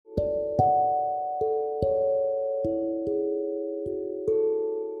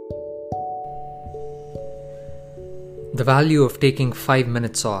The value of taking 5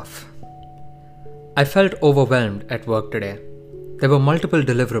 minutes off. I felt overwhelmed at work today. There were multiple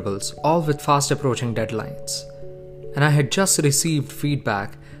deliverables, all with fast approaching deadlines. And I had just received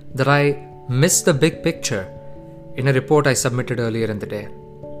feedback that I missed the big picture in a report I submitted earlier in the day.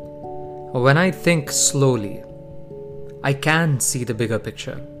 When I think slowly, I can see the bigger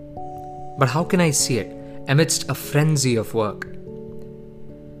picture. But how can I see it amidst a frenzy of work?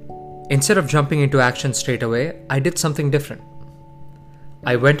 Instead of jumping into action straight away, I did something different.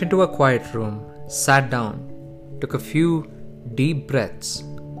 I went into a quiet room, sat down, took a few deep breaths,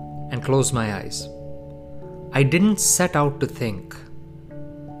 and closed my eyes. I didn't set out to think.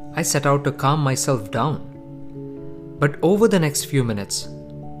 I set out to calm myself down. But over the next few minutes,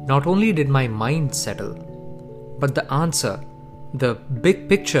 not only did my mind settle, but the answer, the big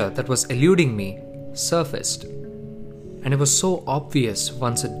picture that was eluding me, surfaced. And it was so obvious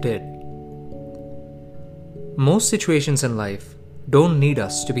once it did. Most situations in life don't need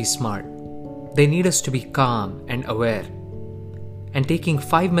us to be smart. They need us to be calm and aware. And taking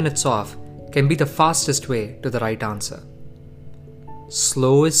 5 minutes off can be the fastest way to the right answer.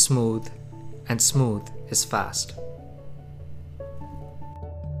 Slow is smooth, and smooth is fast.